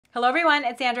Hello everyone,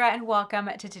 it's Sandra and welcome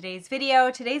to today's video.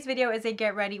 Today's video is a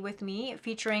get ready with me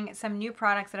featuring some new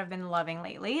products that I've been loving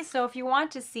lately. So if you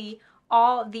want to see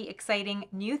all the exciting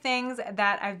new things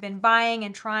that I've been buying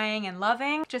and trying and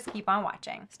loving, just keep on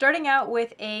watching. Starting out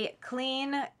with a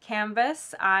clean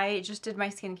canvas. I just did my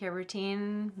skincare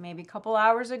routine maybe a couple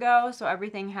hours ago, so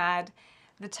everything had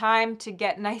the time to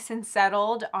get nice and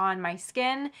settled on my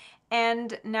skin.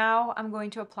 And now I'm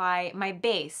going to apply my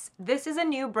base. This is a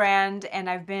new brand and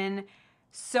I've been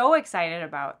so excited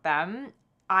about them.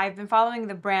 I've been following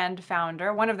the brand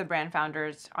founder, one of the brand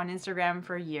founders on Instagram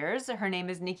for years. Her name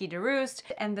is Nikki DeRoest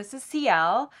and this is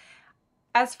Ciele.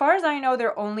 As far as I know,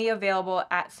 they're only available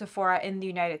at Sephora in the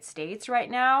United States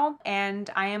right now, and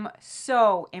I am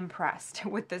so impressed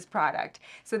with this product.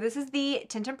 So this is the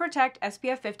Tint and Protect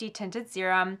SPF 50 Tinted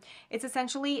Serum. It's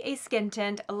essentially a skin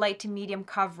tint, a light to medium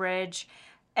coverage,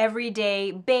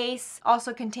 everyday base.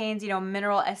 Also contains,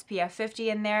 mineral SPF 50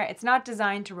 in there. It's not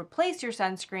designed to replace your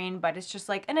sunscreen, but it's just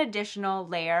like an additional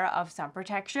layer of sun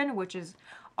protection, which is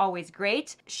always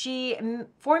great. She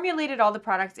formulated all the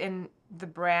products in the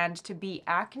brand to be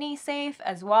acne safe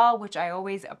as well, which I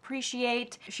always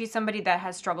appreciate. She's somebody that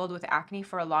has struggled with acne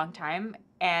for a long time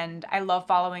and I love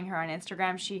following her on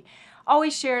Instagram. She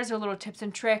always shares her little tips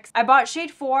and tricks. I bought shade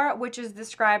 4, which is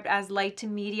described as light to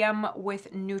medium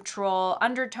with neutral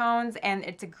undertones, and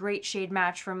it's a great shade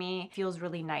match for me. It feels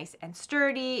really nice and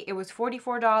sturdy. It was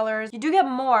 $44. You do get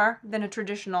more than a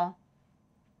traditional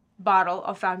bottle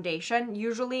of foundation.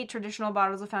 Usually traditional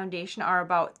bottles of foundation are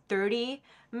about 30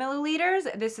 milliliters.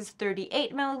 This is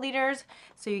 38 milliliters,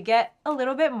 so you get a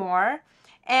little bit more.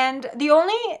 And the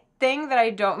only thing that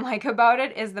I don't like about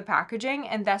it is the packaging,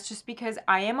 and that's just because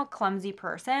I am a clumsy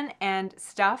person and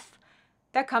stuff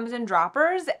that comes in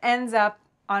droppers ends up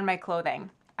on my clothing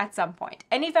at some point.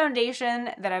 Any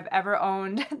foundation that I've ever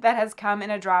owned that has come in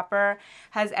a dropper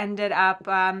has ended up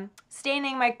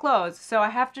staining my clothes. So I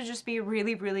have to just be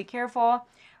really, really careful.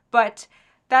 But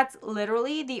that's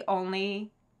literally the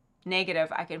only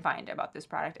negative I can find about this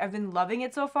product. I've been loving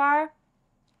it so far.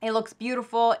 It looks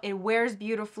beautiful. It wears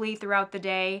beautifully throughout the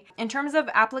day. In terms of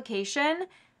application,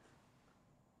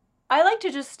 I like to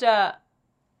just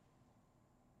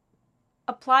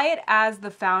apply it as the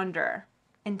founder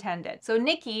intended. So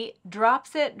Nikki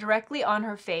drops it directly on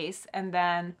her face and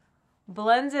then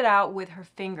blends it out with her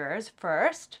fingers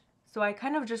first. So I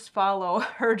kind of just follow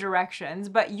her directions,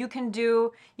 but you can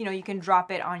do, you can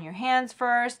drop it on your hands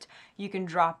first. You can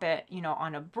drop it,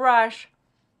 on a brush,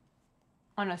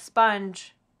 on a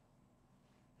sponge.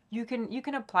 You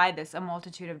can apply this a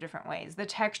multitude of different ways. The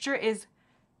texture is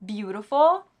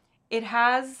beautiful. It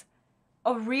has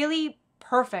a really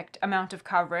perfect amount of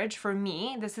coverage for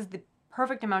me. This is the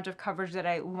perfect amount of coverage that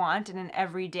I want in an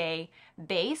everyday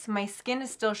base. My skin is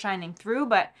still shining through,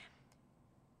 but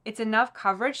it's enough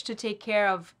coverage to take care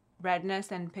of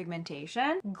redness and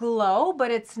pigmentation. Glow,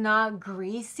 but it's not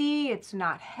greasy, it's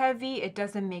not heavy, it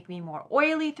doesn't make me more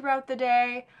oily throughout the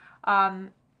day.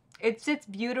 It sits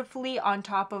beautifully on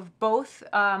top of both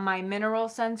my mineral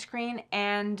sunscreen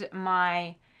and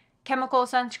my chemical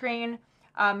sunscreen.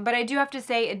 But I do have to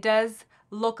say it does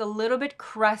look a little bit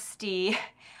crusty,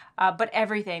 but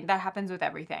everything, that happens with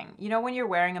everything. When you're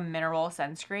wearing a mineral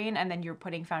sunscreen and then you're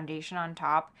putting foundation on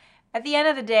top, at the end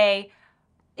of the day,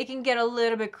 it can get a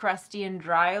little bit crusty and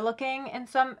dry looking in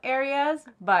some areas,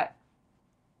 but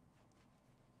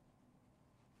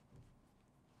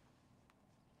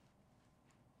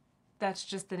that's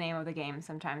just the name of the game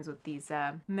sometimes with these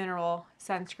mineral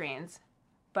sunscreens.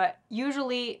 But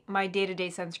usually my day-to-day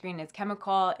sunscreen is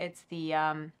chemical. It's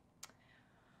the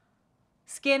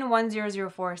Skin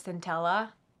 1004 Centella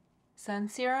Sun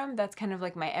Serum. That's kind of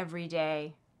like my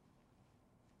everyday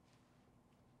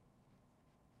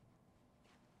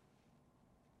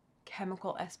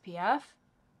chemical SPF.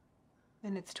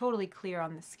 And it's totally clear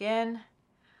on the skin.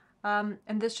 And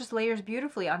this just layers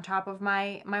beautifully on top of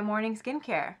my morning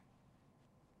skincare.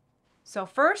 So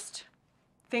first,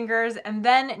 fingers, and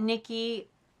then Nikki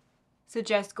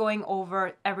suggests going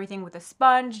over everything with a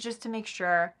sponge just to make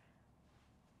sure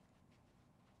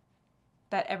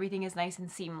that everything is nice and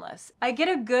seamless. I get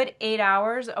a good 8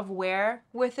 hours of wear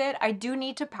with it. I do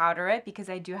need to powder it because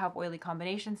I do have oily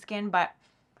combination skin, but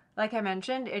like I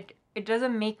mentioned, it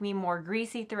doesn't make me more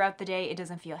greasy throughout the day. It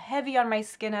doesn't feel heavy on my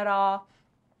skin at all.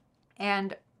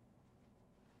 And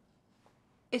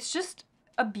it's just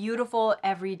a beautiful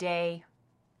everyday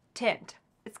tint.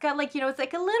 It's got like, it's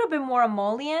like a little bit more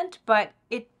emollient, but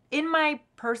in my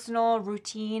personal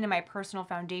routine and my personal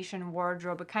foundation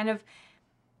wardrobe, it kind of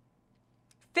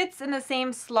fits in the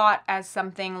same slot as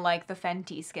something like the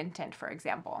Fenty Skin Tint, for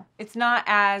example. It's not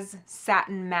as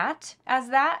satin matte as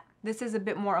that. This is a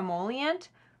bit more emollient,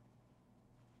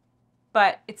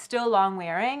 but it's still long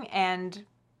wearing, and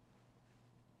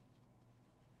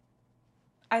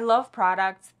I love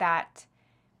products that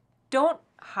don't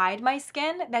hide my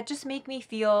skin, that just make me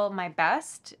feel my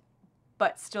best,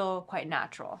 but still quite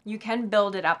natural. You can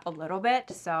build it up a little bit,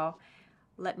 so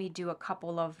let me do a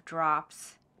couple of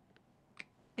drops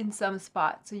in some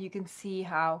spots so you can see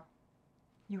how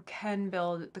you can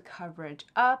build the coverage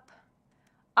up.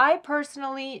 I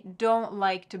personally don't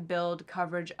like to build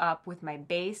coverage up with my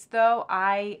base though.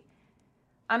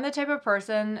 I'm the type of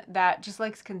person that just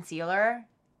likes concealer.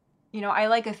 You know, I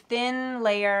like a thin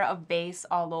layer of base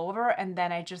all over, and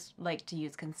then I just like to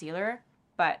use concealer.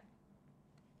 But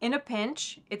in a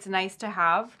pinch, it's nice to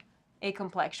have a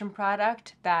complexion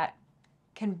product that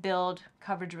can build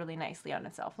coverage really nicely on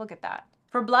itself. Look at that.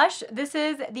 For blush, this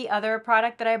is the other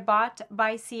product that I bought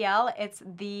by Ciele. It's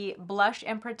the Blush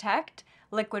and Protect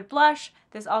Liquid Blush.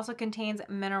 This also contains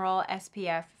mineral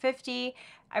SPF 50.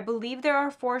 I believe there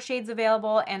are 4 shades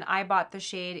available, and I bought the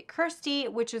shade Kirsty,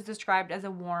 which is described as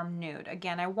a warm nude.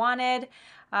 Again, I wanted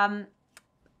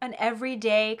an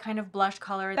everyday kind of blush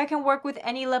color that can work with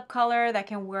any lip color, that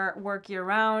can work year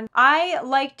round. I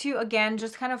like to, again,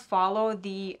 just kind of follow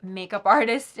the makeup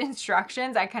artist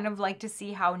instructions. I kind of like to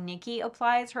see how Nikki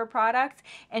applies her products,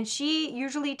 and she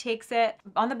usually takes it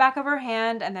on the back of her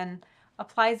hand and then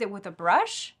applies it with a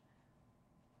brush.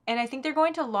 And I think they're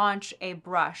going to launch a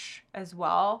brush as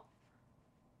well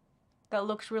that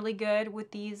looks really good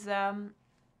with these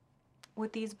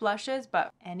blushes,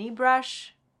 but any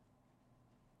brush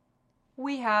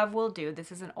we have will do.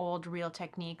 This is an old Real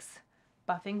Techniques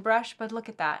buffing brush, but look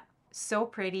at that. So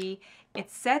pretty. It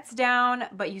sets down,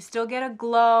 but you still get a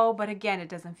glow, but again, it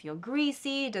doesn't feel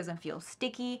greasy, it doesn't feel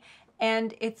sticky,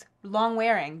 and it's long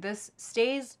wearing. This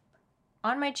stays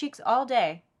on my cheeks all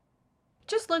day.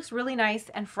 Just looks really nice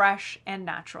and fresh and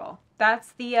natural.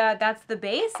 That's the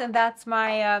base, and that's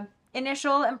my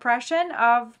initial impression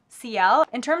of Ciele.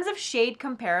 In terms of shade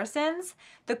comparisons,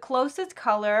 the closest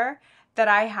color that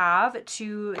I have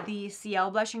to the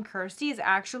Ciele blush in Kirsty is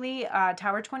actually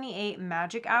Tower 28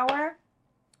 Magic Hour,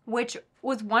 which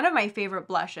was one of my favorite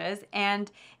blushes,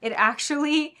 and it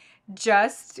actually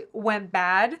just went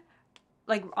bad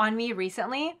like on me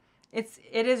recently. It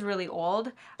is really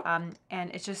old, and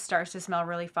it just starts to smell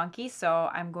really funky, so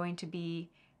I'm going to be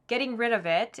getting rid of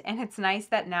it, and it's nice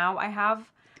that now I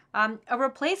have a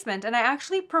replacement, and I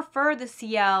actually prefer the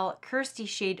Ciele Kirsty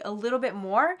shade a little bit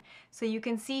more. So you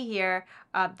can see here,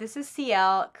 this is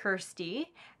Ciele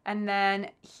Kirsty, and then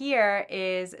here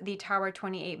is the Tower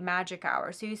 28 Magic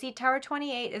Hour. So you see Tower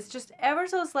 28 is just ever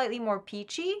so slightly more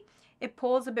peachy. It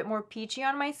pulls a bit more peachy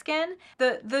on my skin.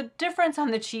 The difference on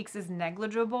the cheeks is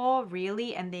negligible,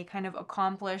 really, and they kind of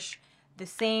accomplish the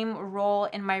same role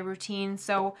in my routine.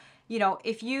 So, you know,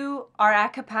 if you are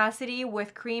at capacity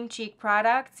with cream cheek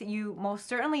products, you most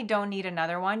certainly don't need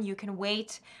another one. You can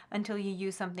wait until you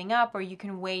use something up, or you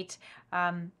can wait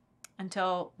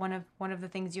until one of the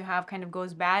things you have kind of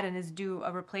goes bad and is due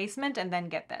a replacement, and then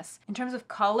get this. In terms of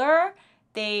color,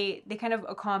 they kind of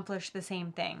accomplish the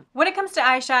same thing. When it comes to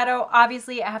eyeshadow,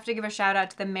 obviously I have to give a shout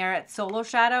out to the Merit Solo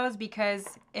Shadows, because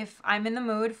if I'm in the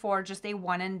mood for just a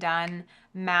one and done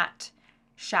matte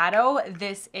shadow,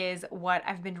 this is what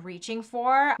I've been reaching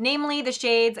for. Namely the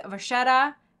shades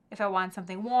Vachetta if I want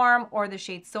something warm, or the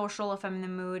shade Social if I'm in the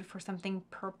mood for something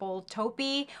purple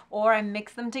taupey, or I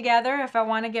mix them together if I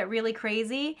want to get really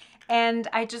crazy, and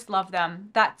I just love them.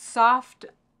 That soft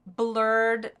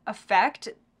blurred effect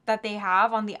that they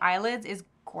have on the eyelids is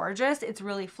gorgeous. It's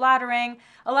really flattering.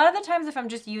 A lot of the times if I'm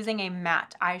just using a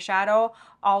matte eyeshadow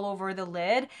all over the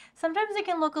lid, sometimes it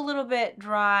can look a little bit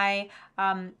dry,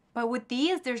 but with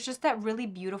these, there's just that really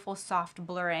beautiful soft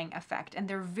blurring effect, and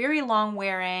they're very long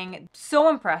wearing. So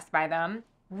impressed by them.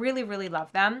 Really, really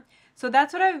love them. So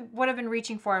that's what I've been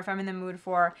reaching for if I'm in the mood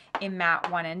for a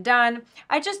matte one and done.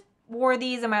 I just wore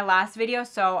these in my last video,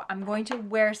 so I'm going to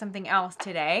wear something else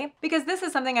today, because this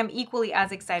is something I'm equally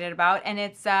as excited about, and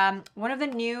it's one of the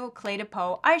new Clé de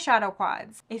Peau eyeshadow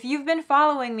quads. If you've been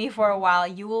following me for a while,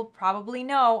 you will probably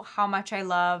know how much I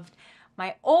loved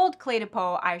my old Clé de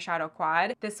Peau eyeshadow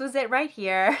quad. This was it right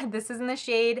here. This is in the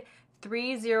shade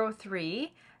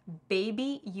 303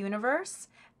 Baby Universe.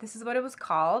 This is what it was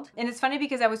called. And it's funny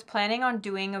because I was planning on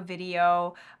doing a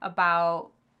video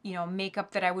about, you know,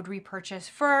 makeup that I would repurchase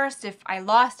first if I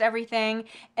lost everything,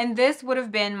 and this would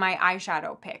have been my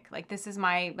eyeshadow pick. Like, this is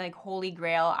my like holy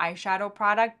grail eyeshadow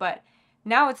product, but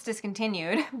now it's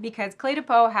discontinued because Clé de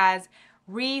Peau has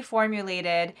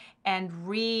reformulated and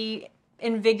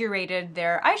reinvigorated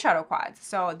their eyeshadow quads.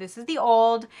 So this is the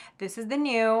old, this is the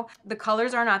new. The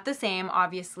colors are not the same,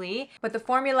 obviously, but the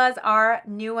formulas are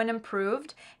new and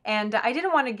improved. And I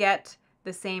didn't want to get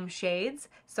the same shades,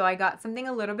 so I got something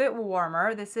a little bit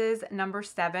warmer. This is number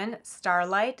 7,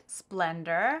 Starlight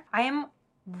Splendor. I am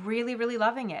really, really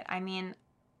loving it. I mean,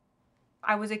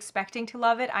 I was expecting to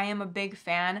love it. I am a big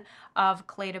fan of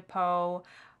Clé de Peau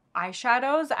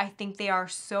eyeshadows. I think they are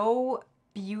so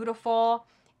beautiful.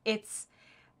 It's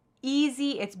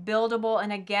easy, it's buildable,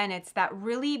 and again, it's that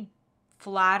really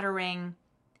flattering,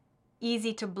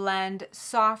 easy to blend,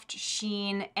 soft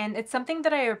sheen, and it's something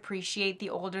that I appreciate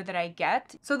the older that I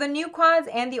get. So the new quads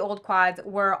and the old quads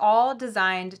were all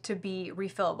designed to be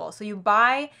refillable. So you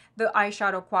buy the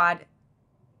eyeshadow quad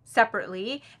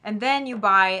separately, and then you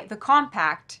buy the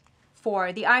compact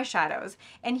for the eyeshadows.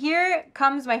 And here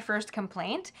comes my first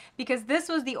complaint, because this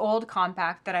was the old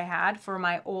compact that I had for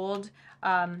my old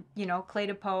you know, Clé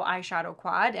de Peau eyeshadow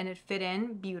quad, and it fit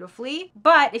in beautifully.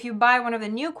 But if you buy one of the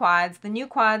new quads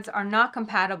are not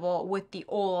compatible with the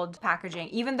old packaging,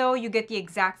 even though you get the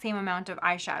exact same amount of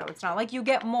eyeshadow. It's not like you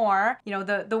get more. You know,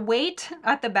 the weight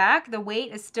at the back, the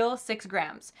weight is still 6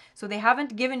 grams. So they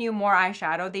haven't given you more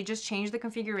eyeshadow. They just changed the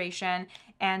configuration,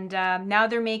 and now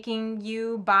they're making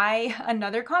you buy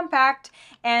another compact,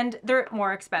 and they're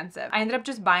more expensive. I ended up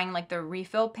just buying like the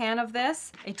refill pan of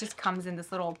this. It just comes in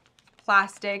this little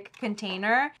plastic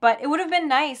container, but it would have been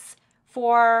nice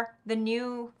for the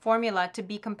new formula to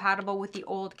be compatible with the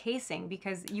old casing,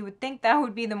 because you would think that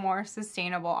would be the more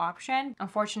sustainable option.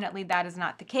 Unfortunately, that is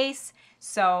not the case,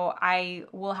 so I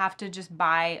will have to just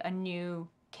buy a new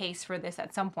case for this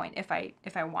at some point if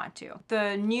I want to.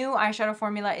 The new eyeshadow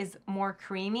formula is more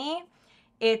creamy.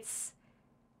 It's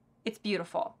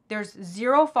beautiful. There's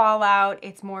zero fallout.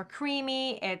 It's more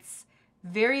creamy. It's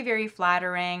very, very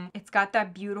flattering. It's got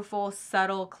that beautiful,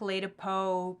 subtle Clé de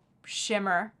Peau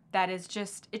shimmer that is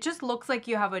just, it just looks like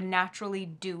you have a naturally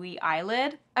dewy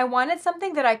eyelid. I wanted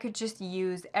something that I could just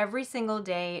use every single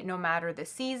day, no matter the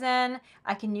season.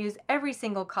 I can use every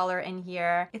single color in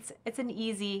here. It's an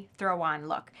easy throw on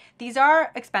look. These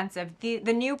are expensive. The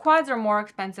new quads are more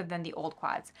expensive than the old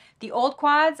quads. The old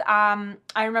quads, I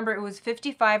remember it was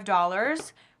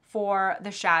 $55 for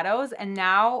the shadows, and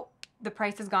now the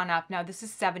price has gone up. Now this is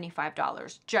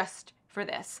 $75 just for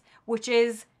this, which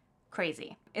is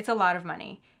crazy. It's a lot of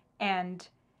money. And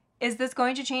is this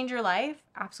going to change your life?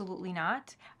 Absolutely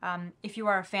not. If you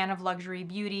are a fan of luxury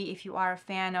beauty, if you are a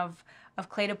fan of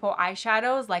Clé de Peau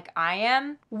eyeshadows like I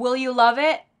am, will you love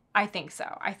it? I think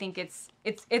so. I think it's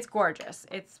gorgeous.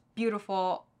 It's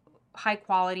beautiful, high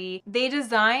quality. They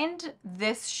designed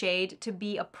this shade to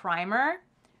be a primer,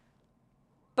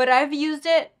 but I've used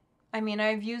it. I mean,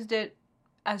 I've used it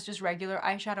as just regular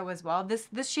eyeshadow as well.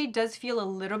 This shade does feel a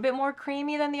little bit more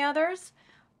creamy than the others.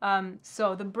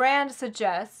 So the brand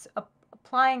suggests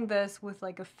applying this with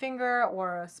like a finger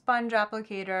or a sponge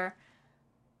applicator,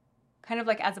 kind of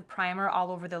like as a primer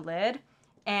all over the lid,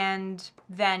 and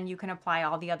then you can apply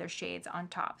all the other shades on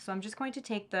top. So I'm just going to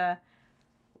take the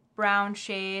brown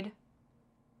shade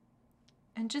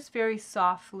and just very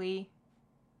softly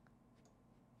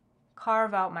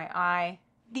carve out my eye.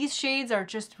 These shades are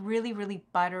just really, really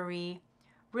buttery,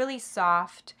 really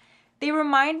soft. They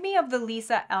remind me of the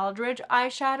Lisa Eldridge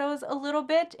eyeshadows a little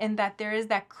bit, in that there is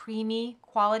that creamy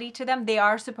quality to them. They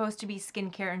are supposed to be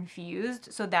skincare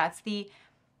infused, so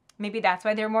maybe that's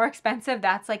why they're more expensive.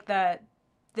 That's like the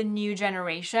new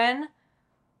generation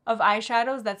of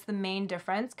eyeshadows. That's the main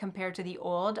difference compared to the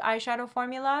old eyeshadow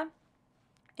formula.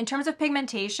 In terms of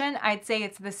pigmentation, I'd say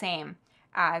it's the same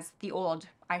as the old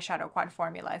eyeshadow quad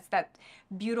formula. It's that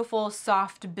beautiful,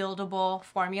 soft, buildable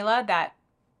formula that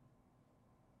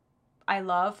I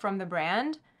love from the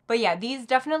brand. But yeah, these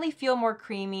definitely feel more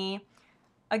creamy.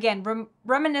 Again,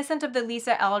 reminiscent of the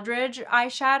Lisa Eldridge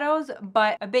eyeshadows,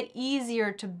 but a bit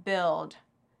easier to build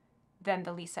than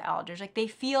the Lisa Eldridge. Like they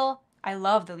feel, I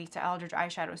love the Lisa Eldridge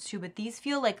eyeshadows too, but these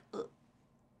feel like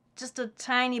just a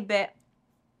tiny bit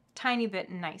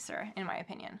nicer in my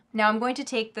opinion. Now I'm going to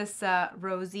take this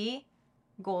rosy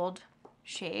gold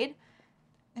shade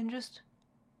and just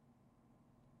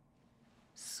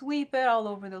sweep it all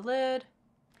over the lid.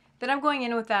 Then I'm going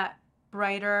in with that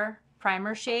brighter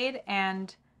primer shade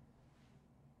and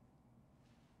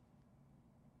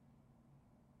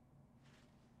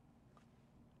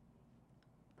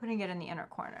putting it in the inner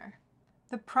corner.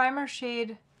 The primer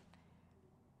shade,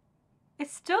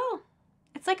 it's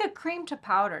like a cream to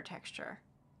powder texture.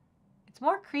 It's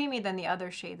more creamy than the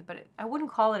other shades, but I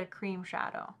wouldn't call it a cream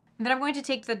shadow. And then I'm going to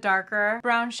take the darker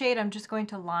brown shade. I'm just going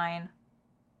to line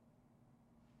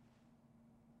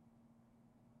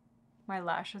my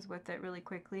lashes with it really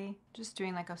quickly. Just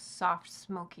doing like a soft,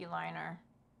 smoky liner.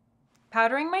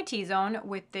 Powdering my T-zone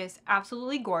with this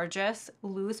absolutely gorgeous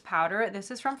loose powder. This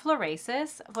is from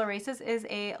Florasis. Florasis is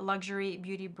a luxury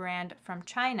beauty brand from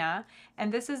China,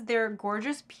 and this is their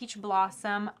gorgeous Peach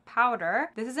Blossom powder.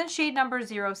 This is in shade number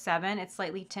 07. It's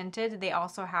slightly tinted. They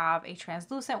also have a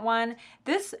translucent one.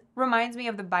 This reminds me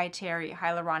of the By Terry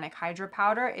Hyaluronic Hydra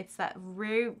powder. It's that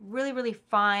really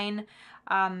fine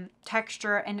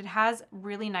texture, and it has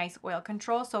really nice oil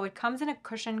control. So it comes in a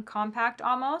cushion compact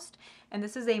almost, and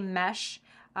this is a mesh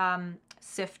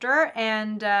sifter,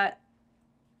 and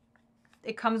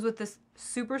it comes with this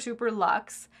super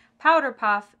luxe powder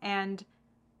puff, and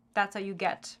that's how you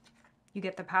get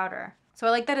the powder. So I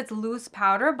like that it's loose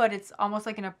powder, but it's almost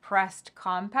like an pressed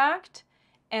compact.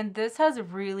 And this has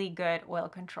really good oil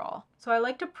control. So I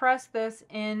like to press this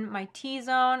in my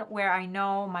T-zone where I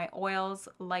know my oils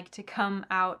like to come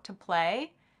out to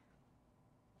play.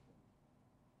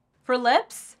 For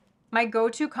lips, my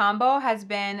go-to combo has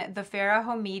been the Fara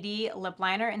Homidi lip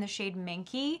liner in the shade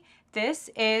Minky. This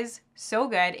is so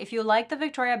good. If you like the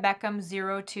Victoria Beckham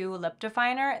 02 lip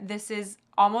definer, this is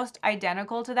almost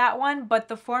identical to that one, but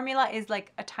the formula is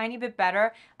like a tiny bit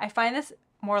better. I find this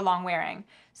more long wearing.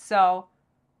 So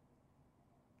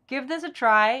give this a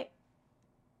try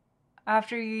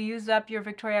after you use up your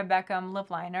Victoria Beckham lip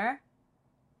liner,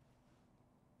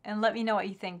 and let me know what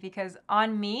you think, because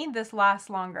on me, this lasts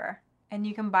longer. And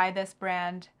you can buy this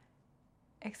brand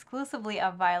exclusively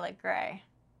of Violet Grey,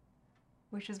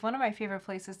 which is one of my favorite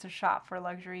places to shop for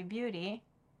luxury beauty,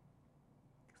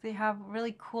 because they have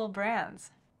really cool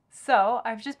brands. So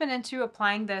I've just been into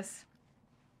applying this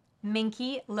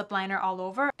Minky lip liner all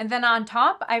over. And then on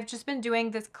top, I've just been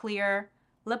doing this clear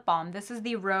lip balm. This is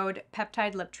the Rhode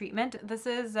Peptide Lip Treatment. This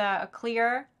is a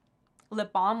clear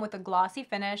lip balm with a glossy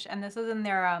finish, and this is in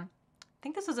their, I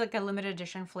think this is like a limited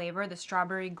edition flavor, the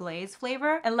strawberry glaze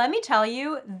flavor. And let me tell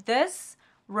you, this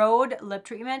Rhode lip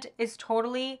treatment is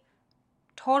totally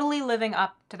living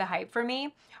up to the hype for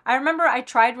me. I remember I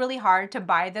tried really hard to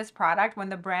buy this product when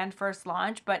the brand first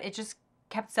launched, but it just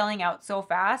kept selling out so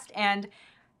fast, and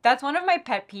that's one of my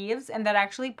pet peeves, and that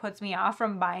actually puts me off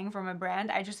from buying from a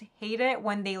brand. I just hate it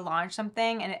when they launch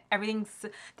something and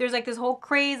there's like this whole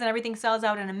craze and everything sells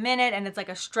out in a minute, and it's like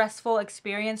a stressful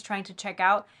experience trying to check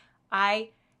out. I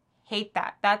hate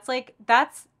that. That's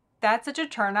such a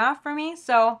turnoff for me.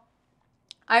 So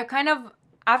I kind of,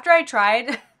 after I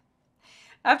tried,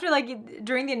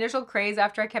 during the initial craze,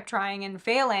 after I kept trying and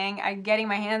failing, getting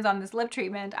my hands on this lip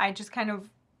treatment, I just kind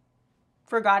of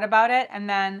forgot about it. And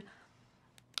then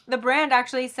the brand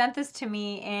actually sent this to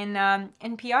me in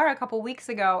PR a couple weeks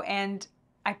ago, and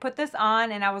I put this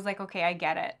on and I was like, okay, I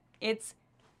get it. It's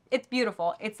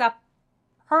beautiful. It's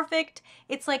perfect.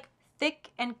 It's like thick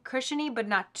and cushiony, but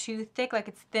not too thick. Like,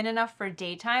 it's thin enough for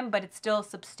daytime, but it's still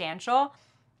substantial.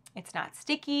 It's not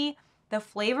sticky. The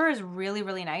flavor is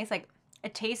really nice. Like,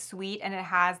 it tastes sweet, and it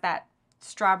has that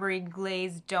strawberry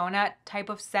glazed donut type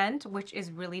of scent, which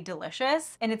is really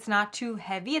delicious. And it's not too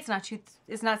heavy. It's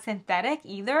not synthetic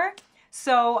either.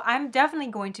 So I'm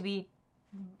definitely going to be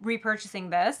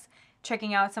repurchasing this,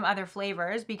 checking out some other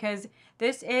flavors, because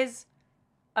this is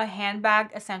a handbag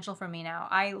essential for me now.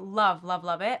 I love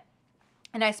it.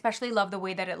 And I especially love the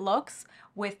way that it looks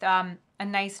with a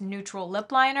nice neutral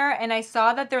lip liner. And I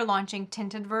saw that they're launching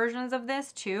tinted versions of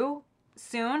this too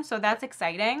soon, so that's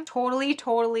exciting.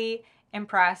 Totally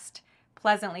impressed,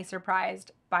 pleasantly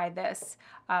surprised by this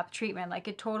treatment. Like,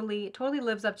 it totally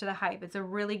lives up to the hype. It's a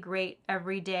really great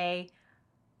everyday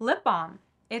lip balm.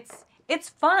 It's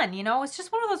fun, you know? It's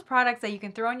just one of those products that you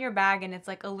can throw in your bag, and it's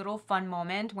like a little fun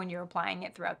moment when you're applying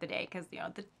it throughout the day, because, you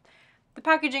know, the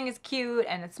packaging is cute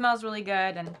and it smells really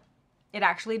good, and it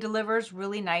actually delivers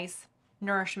really nice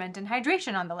nourishment and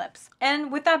hydration on the lips.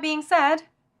 And with that being said,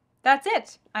 that's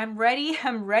it. I'm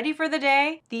ready for the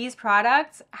day. These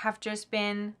products have just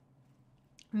been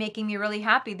making me really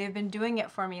happy. They've been doing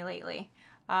it for me lately.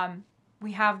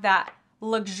 We have that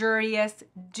luxurious,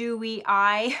 dewy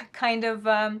eye kind of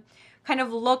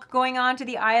look going on to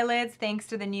the eyelids, thanks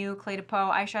to the new Clé de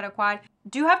Peau eyeshadow quad.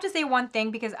 Do have to say one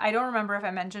thing, because I don't remember if I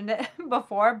mentioned it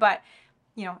before, but,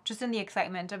 you know, just in the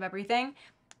excitement of everything,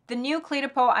 the new Clé de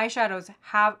Peau eyeshadows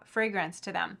have fragrance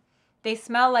to them. They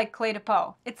smell like Clé de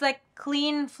Peau. It's like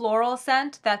clean floral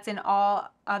scent that's in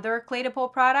all other Clé de Peau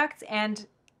products, and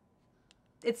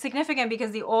it's significant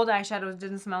because the old eyeshadows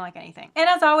didn't smell like anything. And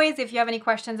as always, if you have any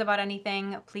questions about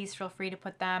anything, please feel free to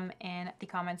put them in the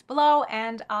comments below,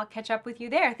 and I'll catch up with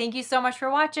you there. Thank you so much for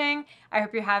watching. I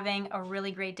hope you're having a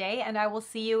really great day, and I will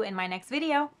see you in my next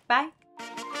video. Bye.